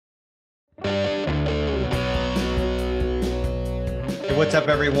What's up,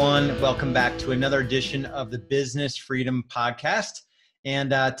 everyone? Welcome back to another edition of the Business Freedom Podcast. And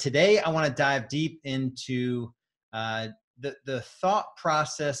today I want to dive deep into the thought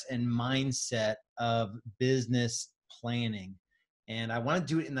process and mindset of business planning. And I want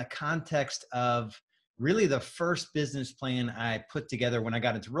to do it in the context of really the first business plan I put together when I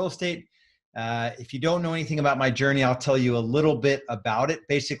got into real estate. If you don't know anything about my journey, I'll tell you a little bit about it.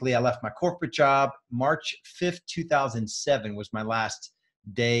 Basically, I left my corporate job. March 5th, 2007 was my last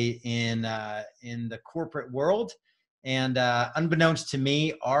day in the corporate world. And unbeknownst to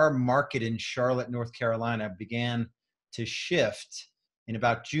me, our market in Charlotte, North Carolina began to shift in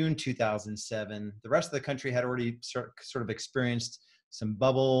about June 2007. The rest of the country had already sort of experienced some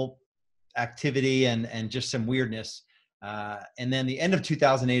bubble activity and just some weirdness. And then the end of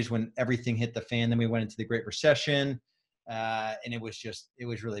 2008 is when everything hit the fan. Then we went into the Great Recession, and it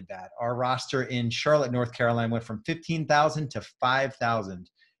was really bad. Our roster in Charlotte, North Carolina went from 15,000 to 5,000,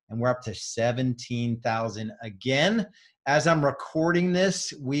 and we're up to 17,000 again. As I'm recording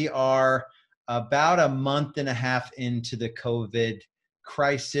this, we are about a month and a half into the COVID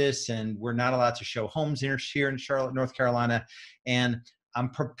crisis, and we're not allowed to show homes here in Charlotte, North Carolina. And I'm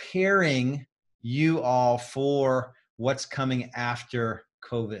preparing you all for what's coming after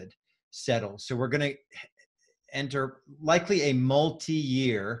COVID settles. So we're going to enter likely a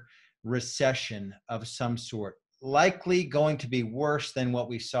multi-year recession of some sort, likely going to be worse than what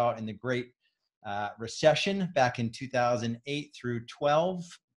we saw in the Great Recession back in 2008 through 12,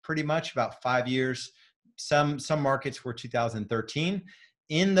 pretty much about 5 years. Some markets were 2013.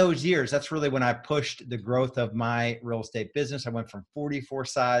 In those years, that's really when I pushed the growth of my real estate business. I went from 44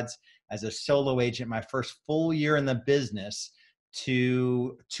 sides as a solo agent, my first full year in the business,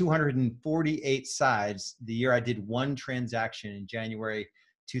 to 248 sides the year I did one transaction in January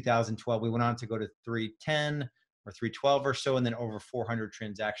 2012. We went on to go to 310 or 312 or so, and then over 400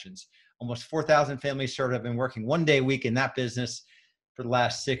 transactions. Almost 4,000 families sort of have been working 1 day a week in that business for the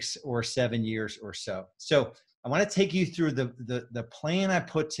last 6 or 7 years or so. So I want to take you through the plan I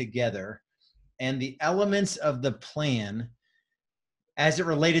put together and the elements of the plan as it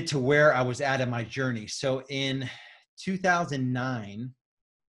related to where I was at in my journey. So in 2009,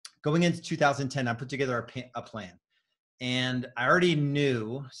 going into 2010, I put together a plan. And I already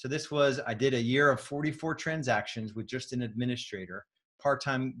knew, so I did a year of 44 transactions with just an administrator.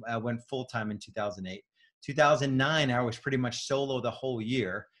 Part-time, went full-time in 2008. 2009, I was pretty much solo the whole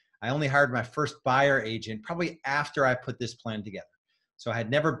year. I only hired my first buyer agent probably after I put this plan together. So I had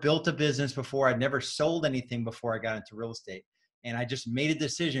never built a business before. I'd never sold anything before I got into real estate. And I just made a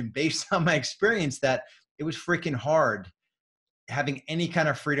decision based on my experience that it was freaking hard having any kind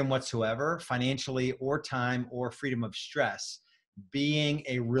of freedom whatsoever, financially or time or freedom of stress, being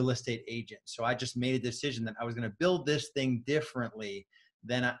a real estate agent. So I just made a decision that I was going to build this thing differently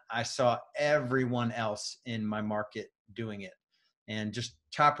than I saw everyone else in my market doing it. And just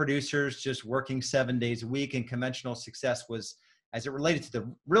top producers just working 7 days a week, and conventional success was, as it related to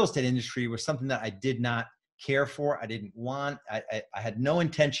the real estate industry, was something that I did not care for. I didn't want. I had no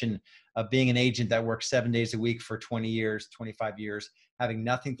intention of being an agent that worked 7 days a week for 20 years, 25 years, having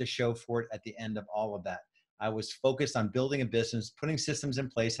nothing to show for it at the end of all of that. I was focused on building a business, putting systems in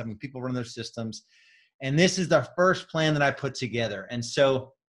place, having people run those systems. And this is the first plan that I put together. And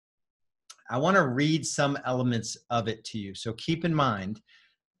so I want to read some elements of it to you. So keep in mind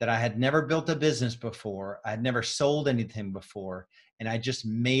that I had never built a business before. I had never sold anything before. And I just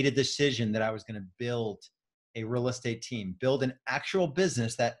made a decision that I was going to build a real estate team, build an actual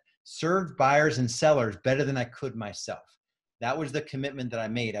business that served buyers and sellers better than I could myself. That was the commitment that I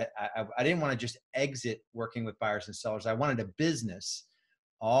made. I didn't want to just exit working with buyers and sellers. I wanted a business,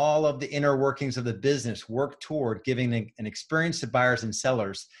 all of the inner workings of the business, work toward giving an experience to buyers and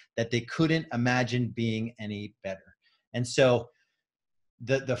sellers that they couldn't imagine being any better. And so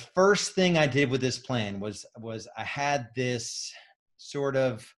the first thing I did with this plan was I had this sort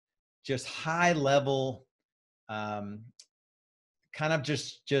of just high level, kind of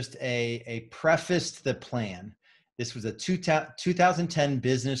just a preface to the plan. This was a 2010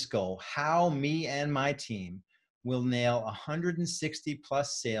 business goal, how me and my team will nail 160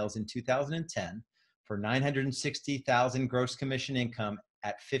 plus sales in 2010 for 960,000 gross commission income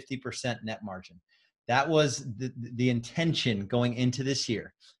at 50% net margin. That was the intention going into this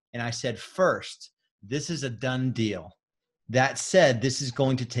year. And I said, first, this is a done deal. That said, this is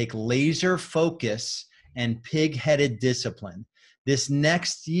going to take laser focus and pig-headed discipline. This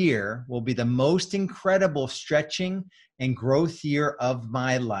next year will be the most incredible stretching and growth year of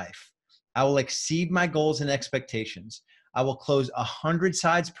my life. I will exceed my goals and expectations. I will close 100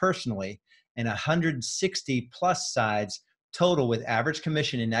 sides personally and 160 plus sides total with average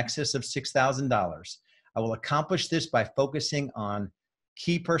commission in excess of $6,000. I will accomplish this by focusing on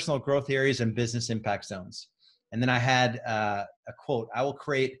key personal growth areas and business impact zones. And then I had a quote, I will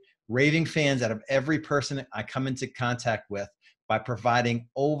create raving fans out of every person I come into contact with by providing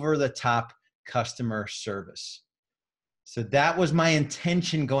over-the-top customer service. So that was my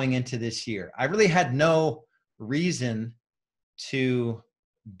intention going into this year. I really had no reason to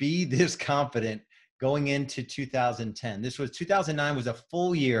be this confident going into 2010. 2009 was a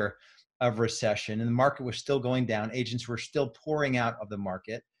full year of recession and the market was still going down. Agents were still pouring out of the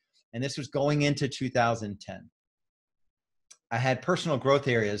market. And this was going into 2010. I had personal growth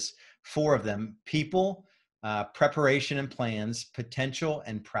areas, 4 of them: people, preparation and plans, potential,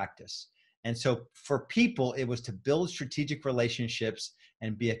 and practice. And so for people, it was to build strategic relationships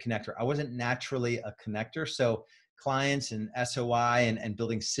and be a connector. I wasn't naturally a connector. So clients and SOI and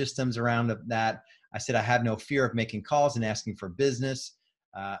building systems around that. I said, I have no fear of making calls and asking for business,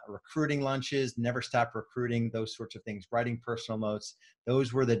 recruiting lunches, never stop recruiting, those sorts of things, writing personal notes.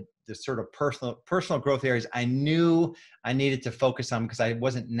 Those were the sort of personal growth areas I knew I needed to focus on because I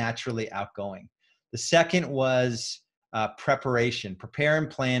wasn't naturally outgoing. The second was preparation, prepare and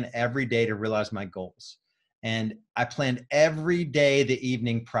plan every day to realize my goals. And I planned every day the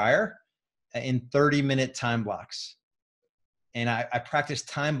evening prior in 30-minute time blocks. And I practiced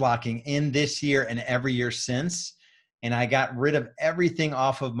time blocking in this year and every year since. And I got rid of everything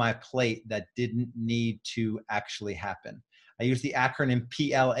off of my plate that didn't need to actually happen. I used the acronym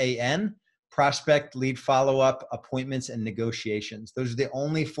PLAN: prospect, lead follow-up, appointments, and negotiations. Those are the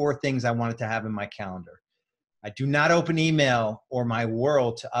only 4 things I wanted to have in my calendar. I do not open email or my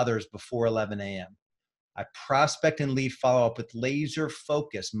world to others before 11 a.m. I prospect and lead follow-up with laser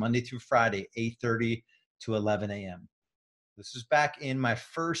focus Monday through Friday, 8:30 to 11 a.m. This was back in my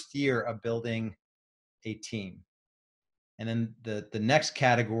first year of building a team. And then the next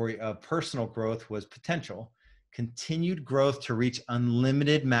category of personal growth was potential, continued growth to reach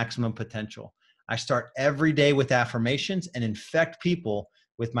unlimited maximum potential. I start every day with affirmations and infect people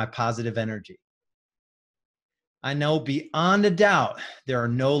with my positive energy. I know beyond a doubt there are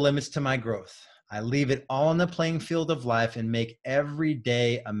no limits to my growth. I leave it all on the playing field of life and make every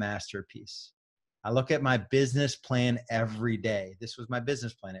day a masterpiece. I look at my business plan every day. This was my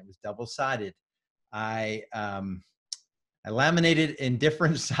business plan. It was double-sided. I laminated in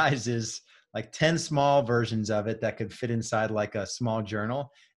different sizes, like 10 small versions of it that could fit inside like a small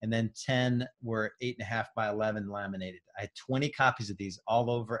journal. And then 10 were 8.5 by 11 laminated. I had 20 copies of these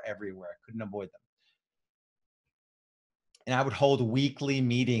all over everywhere. I couldn't avoid them. And I would hold weekly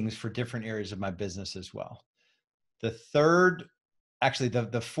meetings for different areas of my business as well. The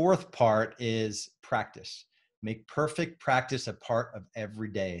fourth part is practice. Make perfect practice a part of every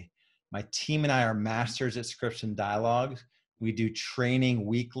day. My team and I are masters at scripts and dialogues. We do training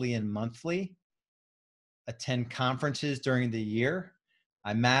weekly and monthly, attend conferences during the year.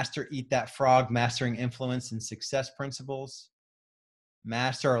 I master Eat That Frog, Mastering Influence and Success Principles.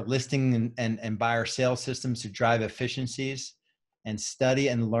 Master our listing and buyer sales systems to drive efficiencies, and study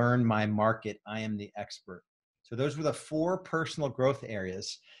and learn my market. I am the expert. So those were the 4 personal growth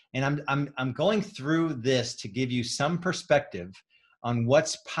areas. And I'm going through this to give you some perspective on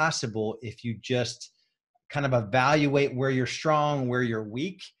what's possible if you just kind of evaluate where you're strong, where you're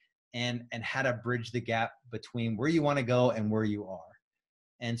weak, and how to bridge the gap between where you want to go and where you are.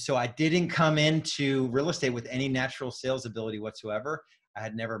 And so I didn't come into real estate with any natural sales ability whatsoever. I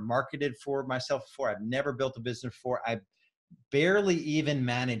had never marketed for myself before. I've never built a business before. I barely even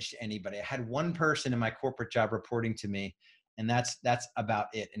managed anybody. I had 1 person in my corporate job reporting to me, and that's about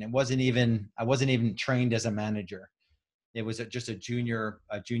it. And I wasn't even trained as a manager. It was just a junior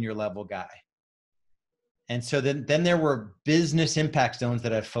level guy. And so then there were business impact zones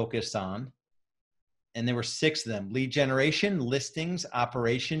that I focused on. And there were 6 of them: lead generation, listings,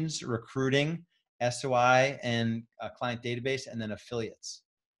 operations, recruiting, SOI, and client database, and then affiliates.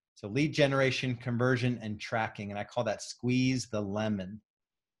 So lead generation, conversion, and tracking. And I call that squeeze the lemon.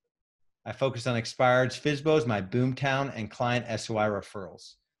 I focused on expireds, FSBOs, my boomtown, and client SOI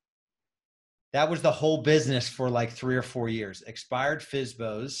referrals. That was the whole business for like 3 or 4 years. Expired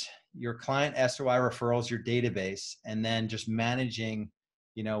FSBOs, your client SOI referrals, your database, and then just managing,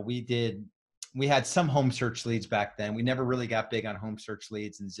 we had some home search leads back then. We never really got big on home search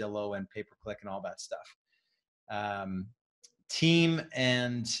leads and Zillow and pay-per-click and all that stuff. Team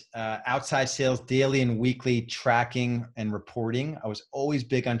and outside sales, daily and weekly tracking and reporting. I was always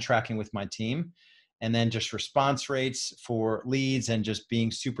big on tracking with my team. And then just response rates for leads and just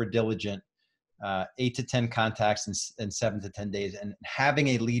being super diligent, 8 to 10 contacts in 7 to 10 days, and having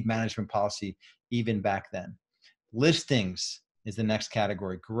a lead management policy even back then. Listings is the next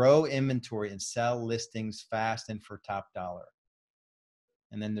category. Grow inventory and sell listings fast and for top dollar.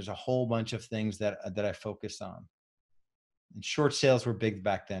 And then there's a whole bunch of things that I focused on. And short sales were big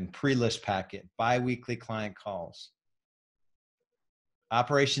back then. Pre-list packet, bi-weekly client calls.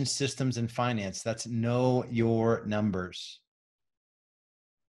 Operations, systems, and finance. That's know your numbers.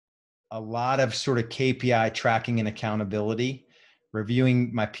 A lot of sort of KPI tracking and accountability.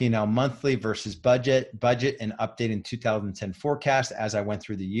 Reviewing my P&L monthly versus budget, and updating 2010 forecast as I went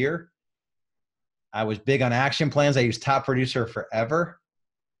through the year. I was big on action plans. I used Top Producer forever.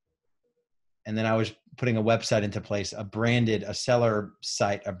 And then I was putting a website into place, a seller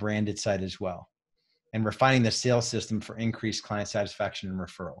site, a branded site as well, and refining the sales system for increased client satisfaction and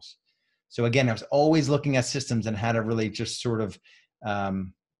referrals. So again, I was always looking at systems and how to really just sort of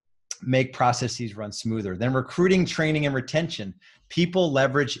make processes run smoother. Then recruiting, training, and retention. People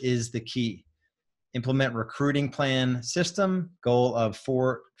leverage is the key. Implement recruiting plan system, goal of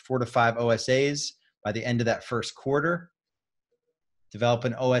four to 5 OSAs by the end of that first quarter. Develop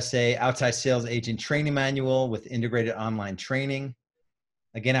an OSA, outside sales agent training manual with integrated online training.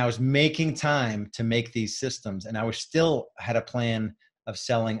 Again, I was making time to make these systems, and I was still had a plan of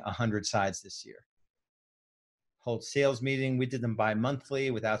selling 100 sides this year. Hold sales meeting. We did them bi-monthly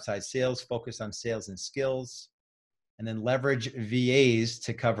with outside sales, focus on sales and skills, and then leverage VAs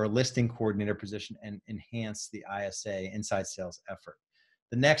to cover listing coordinator position and enhance the ISA, inside sales effort.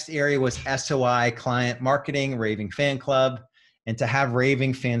 The next area was SOI, client marketing, raving fan club, and to have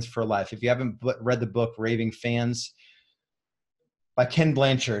raving fans for life. If you haven't read the book Raving Fans by Ken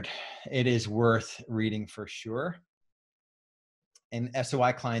Blanchard, it is worth reading for sure. And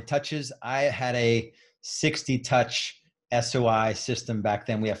SOI client touches. I had a 60 touch SOI system back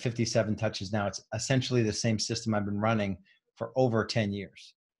then. We have 57 touches now. It's essentially the same system I've been running for over 10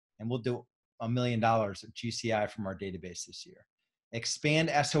 years. And we'll do $1 million of GCI from our database this year.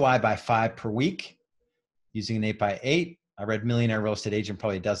 Expand SOI by 5 per week using an 8x8. I read Millionaire Real Estate Agent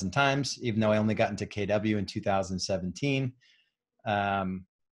probably a dozen times, even though I only got into KW in 2017. And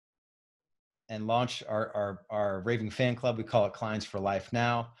launched our Raving Fan Club. We call it Clients for Life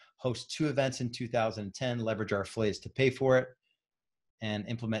now. Host 2 events in 2010, leverage our affiliates to pay for it, and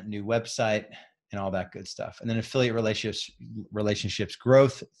implement a new website and all that good stuff. And then affiliate relationships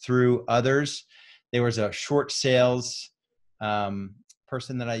growth through others. There was a short sales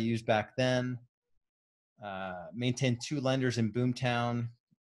person that I used back then. Maintained 2 lenders in Boomtown,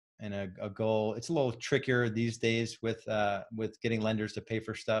 and a goal. It's a little trickier these days with getting lenders to pay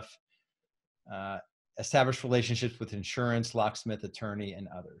for stuff. Established relationships with insurance, locksmith, attorney, and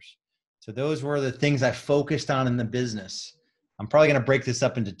others. So those were the things I focused on in the business. I'm probably going to break this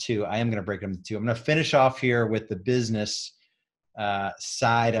up into 2. I am going to break them into 2. I'm going to finish off here with the business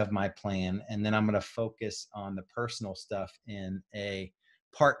side of my plan, and then I'm going to focus on the personal stuff in a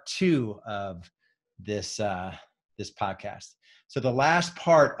part 2 of this podcast. So the last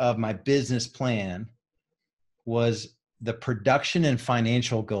part of my business plan was the production and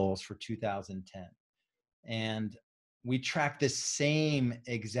financial goals for 2010. And we track the same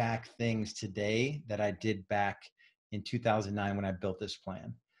exact things today that I did back in 2009 when I built this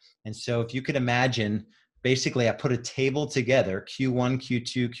plan. And so if you could imagine, basically I put a table together, Q1,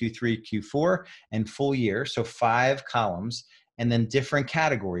 Q2, Q3, Q4, and full year. So 5 columns, and then different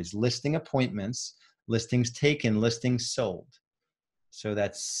categories: listing appointments, listings taken, listings sold. So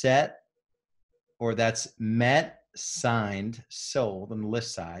that's set, or that's met, signed, sold on the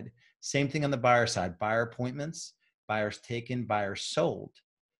list side. Same thing on the buyer side: buyer appointments, buyers taken, buyers sold,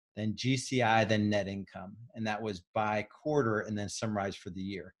 then GCI, then net income. And that was by quarter and then summarized for the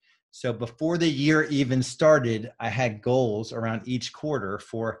year. So before the year even started, I had goals around each quarter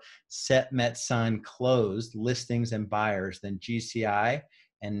for set, met, signed, closed, listings, and buyers, then GCI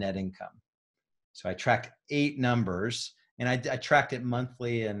and net income. So I tracked 8 numbers, and I tracked it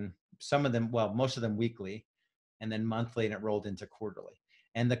monthly, and some of them, well, most of them weekly, and then monthly, and it rolled into quarterly.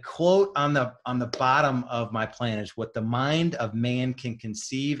 And the quote on the bottom of my plan is, "What the mind of man can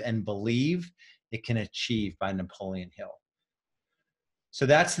conceive and believe, it can achieve," by Napoleon Hill. So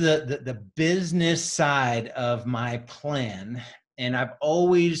that's the business side of my plan. And I've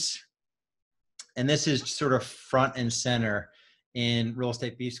always, and this is sort of front and center in Real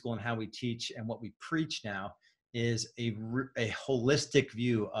Estate B School and how we teach and what we preach now, is a holistic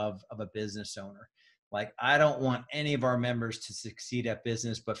view of a business owner. Like, I don't want any of our members to succeed at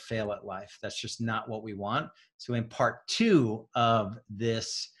business but fail at life. That's just not what we want. So in part 2 of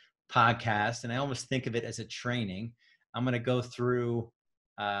this podcast, and I almost think of it as a training, I'm going to go through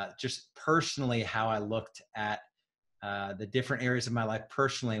just personally how I looked at the different areas of my life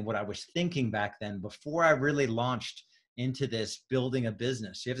personally and what I was thinking back then before I really launched into this building a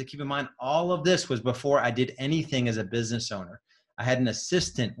business. You have to keep in mind, all of this was before I did anything as a business owner. I had an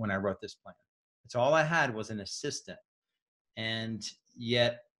assistant when I wrote this plan. That's all I had, was an assistant. And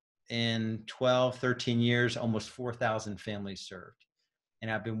yet in 12, 13 years, almost 4,000 families served. And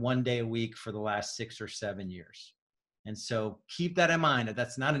I've been 1 day a week for the last 6 or 7 years. And so keep that in mind.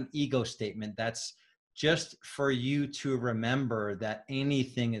 That's not an ego statement. That's just for you to remember that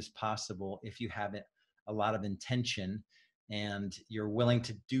anything is possible if you have a lot of intention and you're willing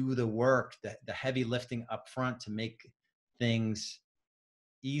to do the work, the heavy lifting up front to make things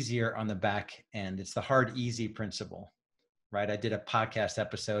easier on the back end. It's the hard, easy principle, right? I did a podcast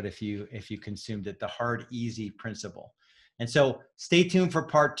episode, if you consumed it, the hard, easy principle. And so stay tuned for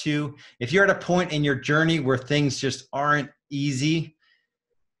part 2. If you're at a point in your journey where things just aren't easy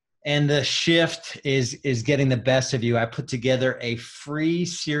and the shift is getting the best of you, I put together a free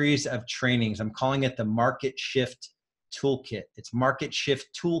series of trainings. I'm calling it the Market Shift Toolkit. It's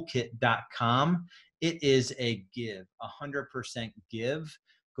marketshifttoolkit.com. It is a give, 100% give.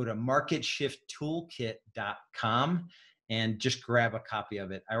 Go to marketshifttoolkit.com and just grab a copy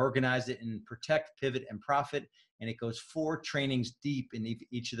of it. I organized it in Protect, Pivot, and Profit, and it goes 4 trainings deep in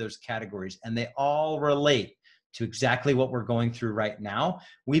each of those categories, and they all relate to exactly what we're going through right now.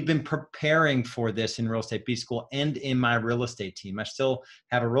 We've been preparing for this in Real Estate B School and in my real estate team. I still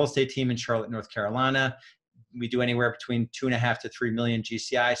have a real estate team in Charlotte, North Carolina. We do anywhere between 2.5 to 3 million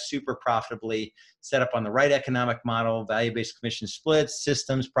GCI, super profitably, set up on the right economic model, value-based commission splits,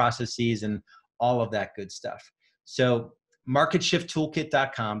 systems, processes, and all of that good stuff. So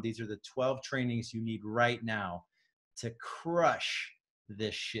marketshifttoolkit.com. These are the 12 trainings you need right now to crush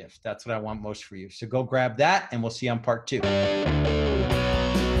this shift. That's what I want most for you. So go grab that, and we'll see you on part 2.